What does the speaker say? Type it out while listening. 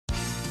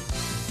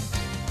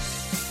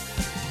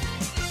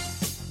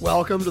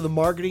Welcome to the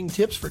Marketing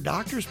Tips for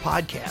Doctors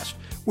podcast,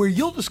 where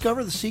you'll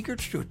discover the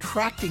secrets to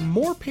attracting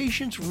more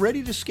patients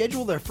ready to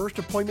schedule their first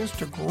appointments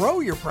to grow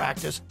your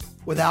practice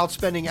without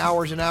spending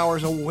hours and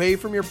hours away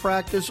from your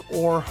practice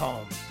or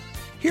home.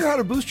 Hear how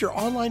to boost your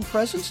online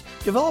presence,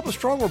 develop a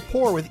strong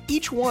rapport with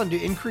each one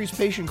to increase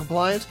patient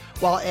compliance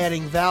while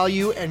adding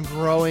value and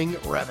growing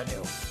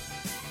revenue.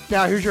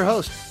 Now here's your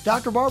host,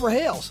 Dr. Barbara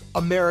Hales,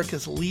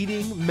 America's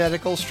leading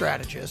medical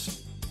strategist.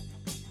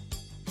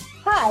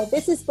 Hi,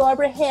 this is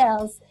Barbara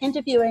Hales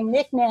interviewing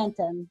Nick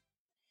Nanton.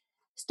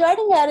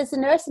 Starting out as a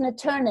nurse and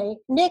attorney,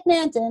 Nick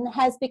Nanton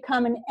has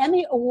become an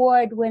Emmy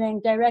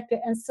Award-winning director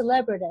and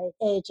celebrity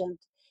agent.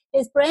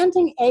 His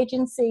branding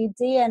agency,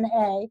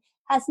 DNA,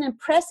 has an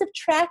impressive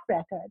track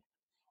record,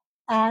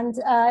 and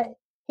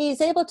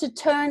he's able to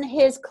turn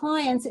his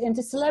clients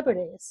into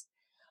celebrities.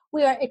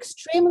 We are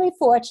extremely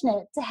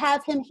fortunate to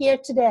have him here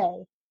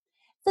today.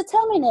 So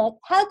tell me, Nick,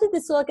 how did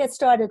this all get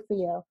started for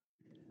you?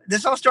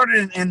 This all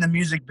started in the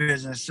music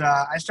business.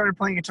 I started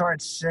playing guitar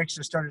at 6.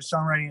 I started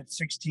songwriting at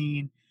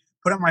 16.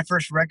 Put out my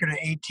first record at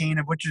 18,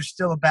 of which is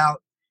still about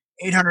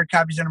 800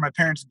 copies under my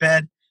parents'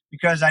 bed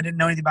because I didn't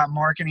know anything about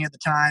marketing at the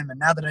time. And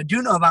now that I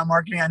do know about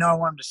marketing, I know I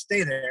wanted to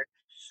stay there.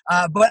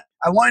 But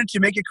I wanted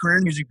to make a career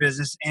in the music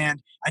business,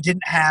 and I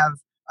didn't have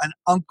an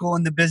uncle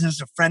in the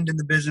business, a friend in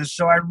the business.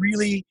 So I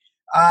really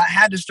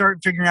had to start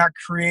figuring out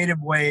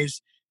creative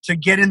ways to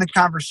get in the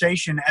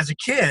conversation as a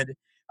kid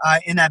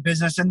in that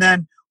business. And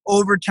then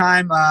over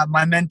time,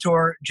 my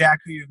mentor,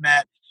 Jack, who you've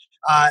met,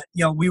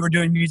 we were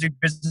doing music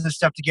business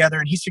stuff together,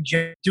 and he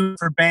suggested doing it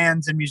for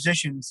bands and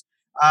musicians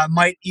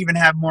might even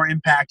have more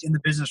impact in the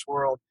business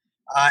world.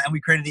 And we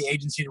created the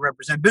agency to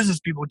represent business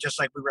people just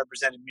like we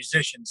represented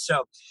musicians.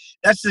 So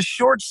that's the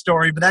short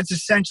story, but that's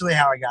essentially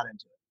how I got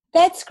into it.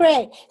 That's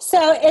great.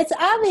 So it's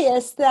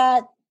obvious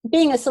that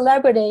being a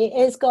celebrity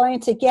is going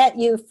to get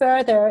you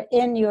further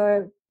in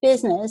your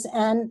business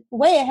and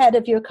way ahead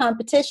of your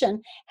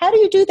competition. How do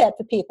you do that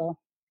for people?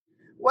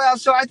 Well,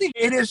 so I think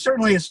it is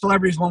certainly a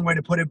celebrity is one way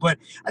to put it, but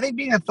I think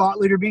being a thought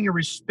leader, being a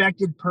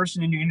respected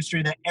person in your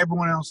industry that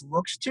everyone else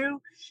looks to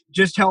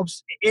just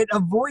helps. It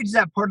avoids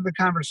that part of the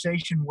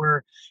conversation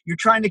where you're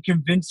trying to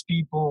convince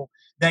people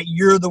that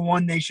you're the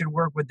one they should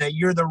work with, that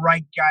you're the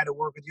right guy to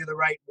work with, you're the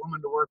right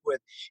woman to work with.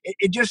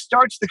 It just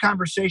starts the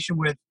conversation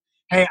with,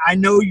 hey, I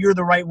know you're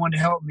the right one to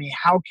help me.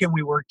 How can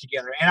we work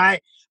together? And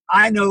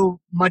I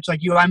know, much like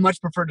you, I much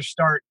prefer to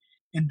start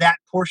in that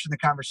portion of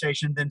the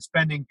conversation than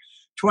spending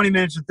 20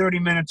 minutes or 30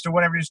 minutes or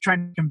whatever, just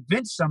trying to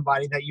convince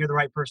somebody that you're the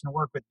right person to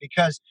work with,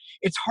 because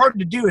it's hard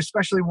to do,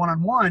 especially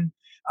one-on-one.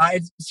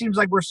 It seems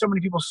like where so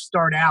many people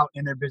start out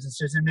in their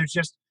businesses, and there's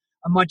just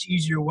a much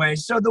easier way.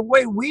 So the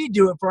way we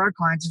do it for our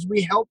clients is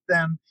we help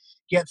them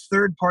get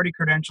third-party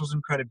credentials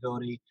and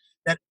credibility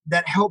that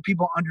help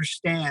people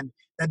understand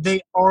that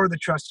they are the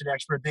trusted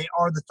expert, they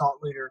are the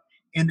thought leader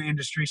in the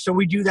industry. So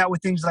we do that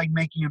with things like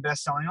making and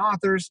best-selling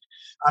authors,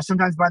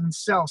 sometimes by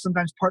themselves,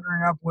 sometimes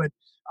partnering up with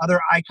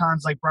other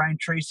icons like Brian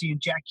Tracy and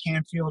Jack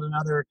Canfield and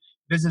other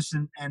business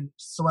and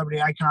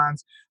celebrity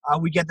icons.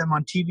 We get them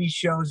on TV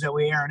shows that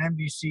we air on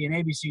NBC and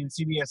ABC and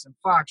CBS and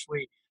Fox.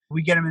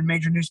 We get them in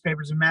major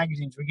newspapers and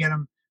magazines. We get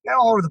them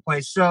all over the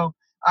place. So,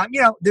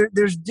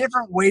 there's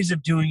different ways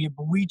of doing it,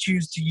 but we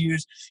choose to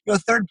use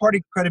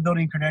third-party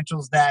credibility and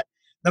credentials that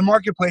the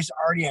marketplace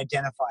already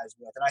identifies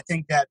with. And I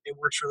think that it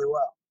works really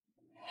well.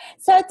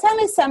 So tell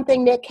me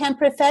something, Nick. Can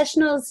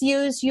professionals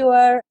use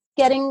your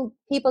getting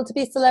people to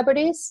be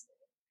celebrities?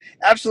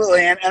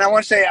 Absolutely. And I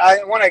want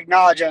to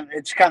acknowledge,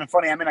 it's kind of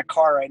funny. I'm in a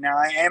car right now.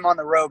 I am on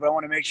the road, but I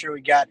want to make sure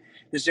we got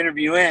this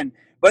interview in.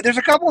 But there's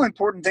a couple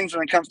important things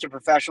when it comes to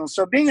professionals.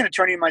 So being an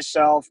attorney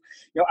myself,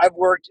 I've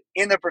worked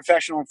in the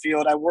professional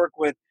field. I work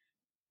with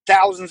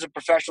thousands of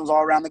professionals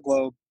all around the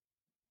globe.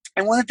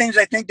 And one of the things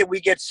I think that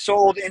we get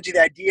sold into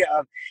the idea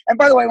of, and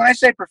by the way, when I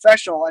say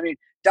professional, I mean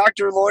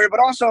doctor, lawyer,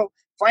 but also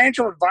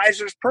financial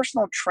advisors,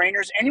 personal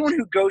trainers, anyone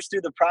who goes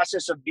through the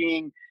process of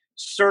being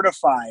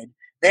certified.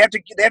 They have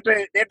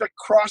to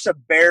cross a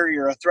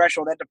barrier, a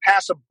threshold. They have to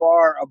pass a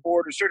bar, a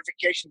board, a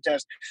certification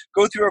test,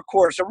 go through a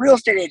course. A real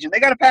estate agent, they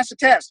got to pass a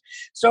test.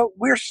 So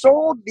we're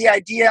sold the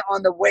idea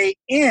on the way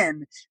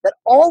in that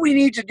all we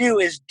need to do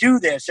is do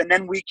this, and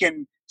then we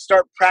can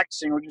start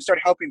practicing, we can start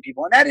helping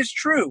people. And that is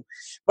true.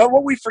 But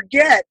what we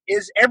forget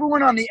is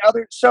everyone on the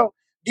other. So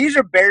these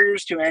are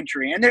barriers to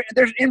entry, and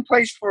they're in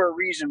place for a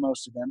reason,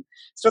 most of them.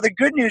 So the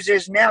good news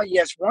is now,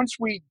 yes, once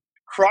we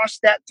cross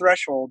that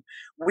threshold,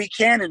 we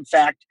can, in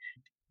fact,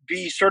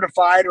 be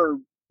certified or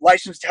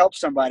licensed to help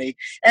somebody.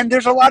 And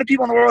there's a lot of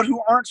people in the world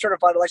who aren't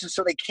certified or licensed,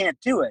 so they can't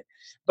do it.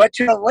 But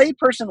to a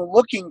layperson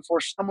looking for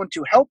someone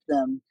to help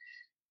them,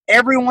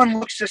 everyone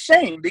looks the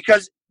same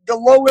because the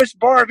lowest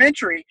bar of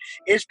entry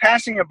is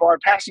passing a bar,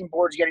 passing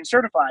boards, getting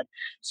certified.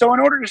 So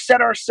in order to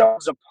set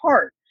ourselves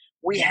apart,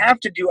 we have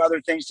to do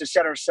other things to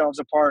set ourselves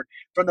apart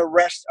from the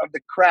rest of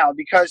the crowd.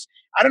 Because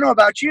I don't know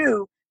about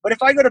you, but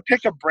if I go to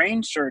pick a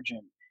brain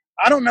surgeon,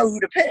 I don't know who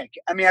to pick.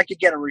 I mean, I could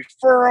get a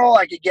referral,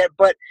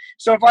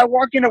 so if I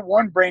walk into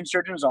one brain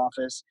surgeon's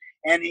office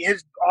and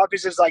his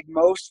office is like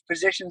most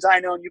physicians I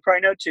know, and you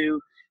probably know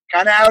too,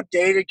 kind of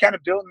outdated, kind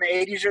of built in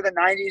the 80s or the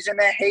 90s, in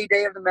the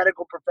heyday of the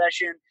medical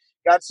profession.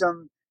 Got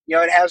some,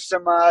 it has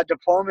some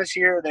diplomas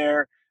here or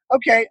there.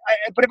 Okay,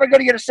 but if I go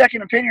to get a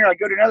second opinion, I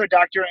go to another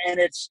doctor, and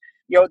it's,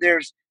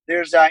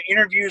 there's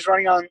interviews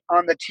running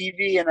on the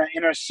TV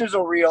in a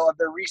sizzle reel of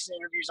their recent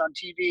interviews on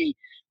TV,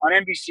 on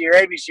NBC or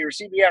ABC or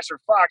CBS or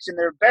Fox, and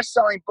their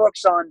best-selling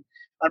books on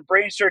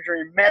brain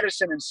surgery and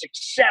medicine and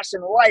success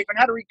in life and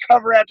how to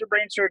recover after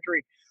brain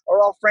surgery are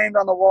all framed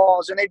on the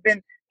walls. And they've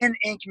been in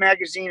Inc.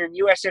 magazine and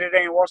USA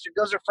Today and Wall Street.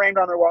 Those are framed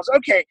on their walls.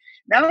 Okay,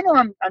 now I know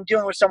I'm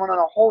dealing with someone on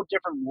a whole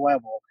different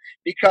level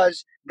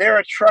because they're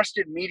a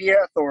trusted media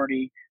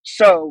authority,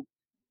 so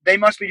they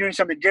must be doing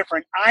something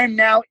different. I'm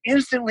now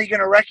instantly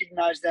going to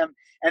recognize them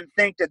and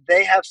think that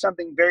they have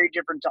something very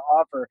different to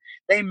offer.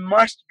 They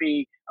must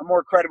be a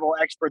more credible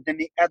expert than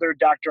the other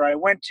doctor I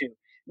went to.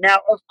 Now,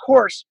 of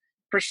course,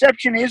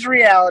 perception is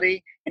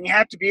reality, and you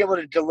have to be able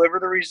to deliver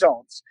the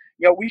results.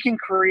 We can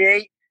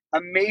create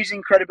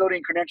amazing credibility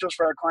and credentials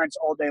for our clients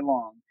all day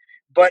long.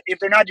 But if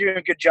they're not doing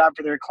a good job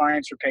for their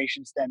clients or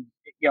patients, then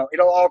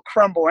it'll all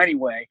crumble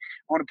anyway.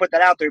 I want to put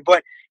that out there.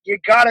 But you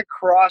got to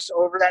cross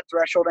over that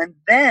threshold, and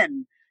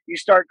then you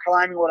start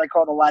climbing what I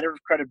call the ladder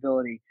of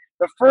credibility.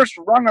 The first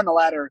rung on the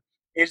ladder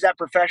is that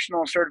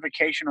professional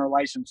certification or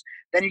license.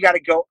 Then you got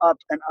to go up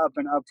and up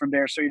and up from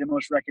there so you're the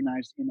most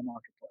recognized in the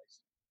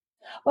marketplace.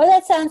 Well,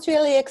 that sounds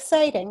really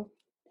exciting.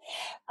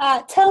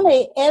 Tell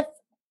me, if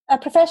a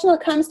professional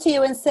comes to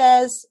you and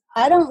says,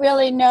 I don't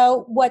really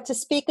know what to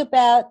speak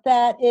about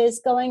that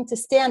is going to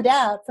stand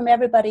out from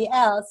everybody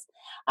else,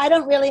 I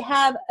don't really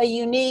have a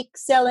unique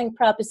selling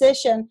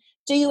proposition,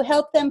 do you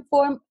help them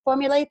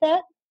formulate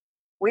that?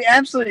 We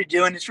absolutely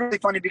do, and it's really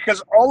funny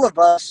because all of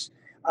us,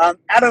 I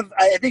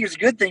think it's a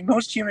good thing,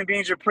 most human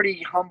beings are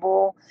pretty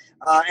humble,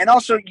 and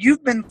also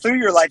you've been through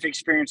your life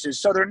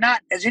experiences, so they're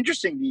not as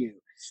interesting to you.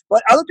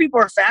 But other people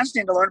are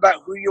fascinated to learn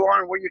about who you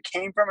are and where you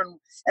came from,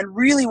 and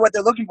really what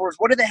they're looking for is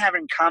what do they have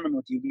in common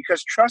with you,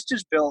 because trust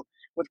is built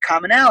with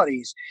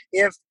commonalities.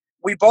 If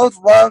we both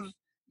love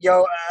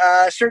a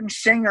certain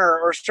singer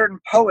or a certain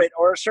poet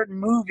or a certain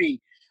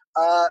movie,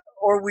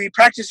 or we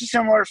practice a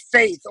similar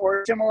faith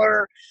or a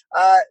similar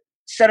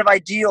set of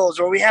ideals,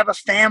 or we have a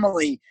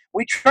family,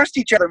 we trust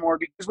each other more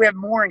because we have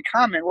more in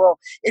common. Well,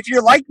 if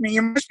you're like me,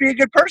 you must be a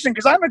good person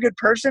because I'm a good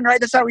person, right?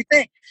 That's how we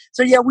think.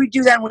 So yeah, we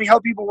do that, and we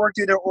help people work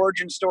through their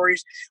origin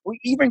stories. We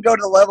even go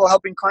to the level of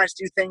helping clients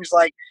do things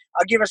like,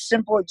 I'll give a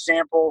simple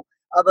example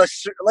of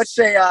let's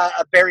say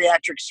a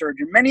bariatric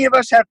surgeon. Many of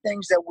us have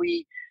things that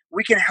we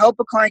can help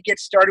a client get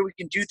started. We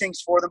can do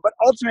things for them, but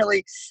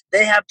ultimately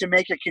they have to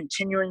make a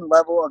continuing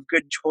level of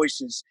good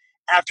choices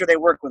after they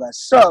work with us.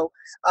 So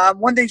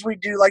one thing we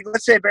do, like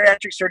let's say a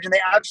bariatric surgeon,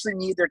 they obviously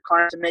need their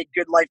client to make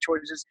good life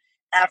choices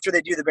after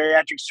they do the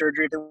bariatric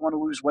surgery if they want to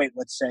lose weight,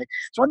 let's say.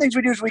 So one thing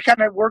we do is we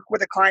kind of work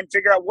with a client,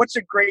 figure out what's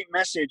a great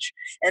message.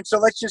 And so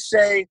let's just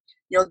say,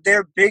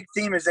 their big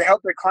theme is to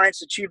help their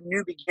clients achieve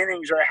new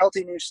beginnings or a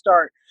healthy new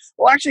start.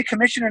 We'll actually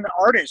commission an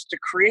artist to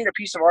create a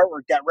piece of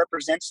artwork that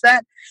represents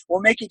that.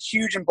 We'll make it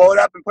huge and blow it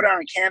up and put it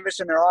on a canvas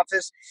in their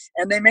office.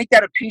 And they make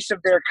that a piece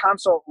of their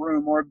consult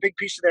room or a big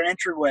piece of their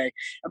entryway.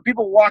 And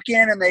people walk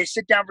in and they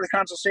sit down for the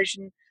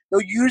consultation.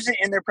 They'll use it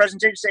in their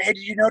presentation, say, hey,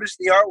 did you notice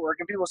the artwork?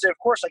 And people say, of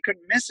course, I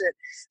couldn't miss it.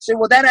 Say,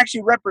 well, that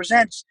actually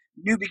represents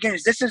new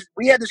beginnings.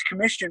 We had this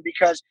commission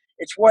because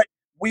it's what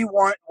we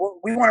want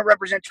to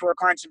represent to our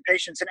clients and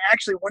patients. And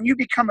actually, when you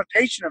become a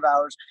patient of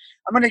ours,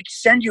 I'm going to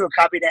send you a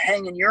copy to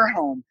hang in your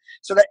home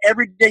so that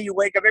every day you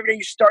wake up, every day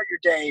you start your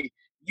day,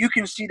 you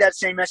can see that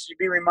same message,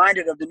 be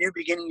reminded of the new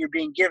beginning you're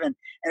being given,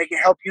 and it can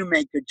help you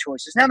make good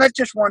choices. Now, that's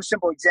just one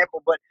simple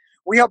example, but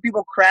we help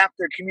people craft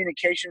their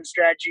communication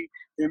strategy,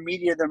 their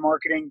media, their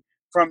marketing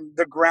from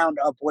the ground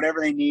up,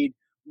 whatever they need.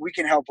 We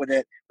can help with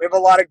it. We have a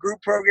lot of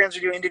group programs.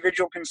 We do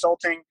individual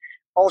consulting,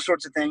 all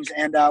sorts of things,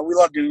 and we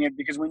love doing it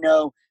because we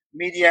know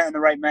media and the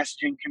right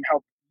messaging can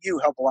help a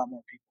lot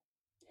more people.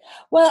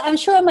 Well, I'm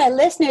sure my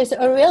listeners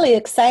are really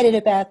excited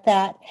about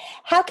that.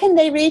 How can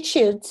they reach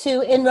you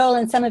to enroll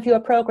in some of your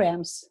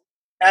programs?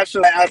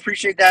 Absolutely. I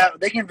appreciate that.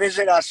 They can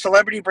visit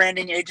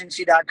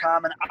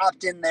celebritybrandingagency.com and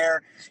opt in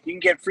there. You can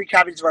get free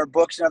copies of our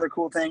books and other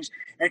cool things.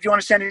 And if you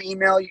want to send an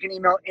email, you can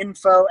email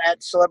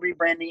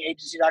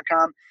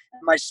info@celebritybrandingagency.com.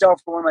 And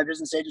myself or one of my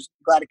business agents,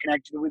 glad to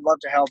connect you. We'd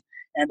love to help.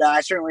 And I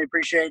certainly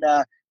appreciate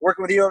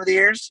working with you over the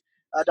years,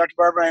 Dr.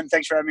 Barbara, and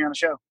thanks for having me on the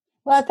show.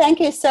 Well, thank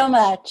you so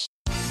much.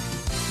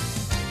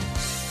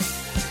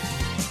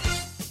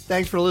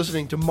 Thanks for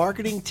listening to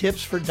Marketing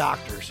Tips for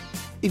Doctors.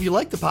 If you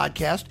like the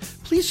podcast,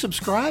 please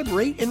subscribe,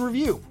 rate, and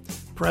review.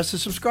 Press the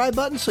subscribe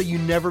button so you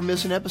never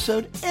miss an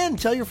episode, and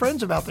tell your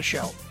friends about the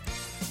show.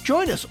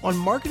 Join us on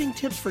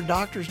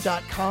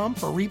marketingtipsfordoctors.com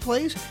for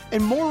replays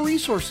and more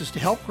resources to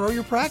help grow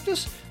your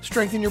practice,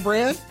 strengthen your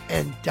brand,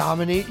 and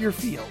dominate your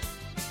field.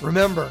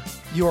 Remember,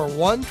 you are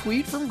one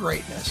tweet from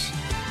greatness.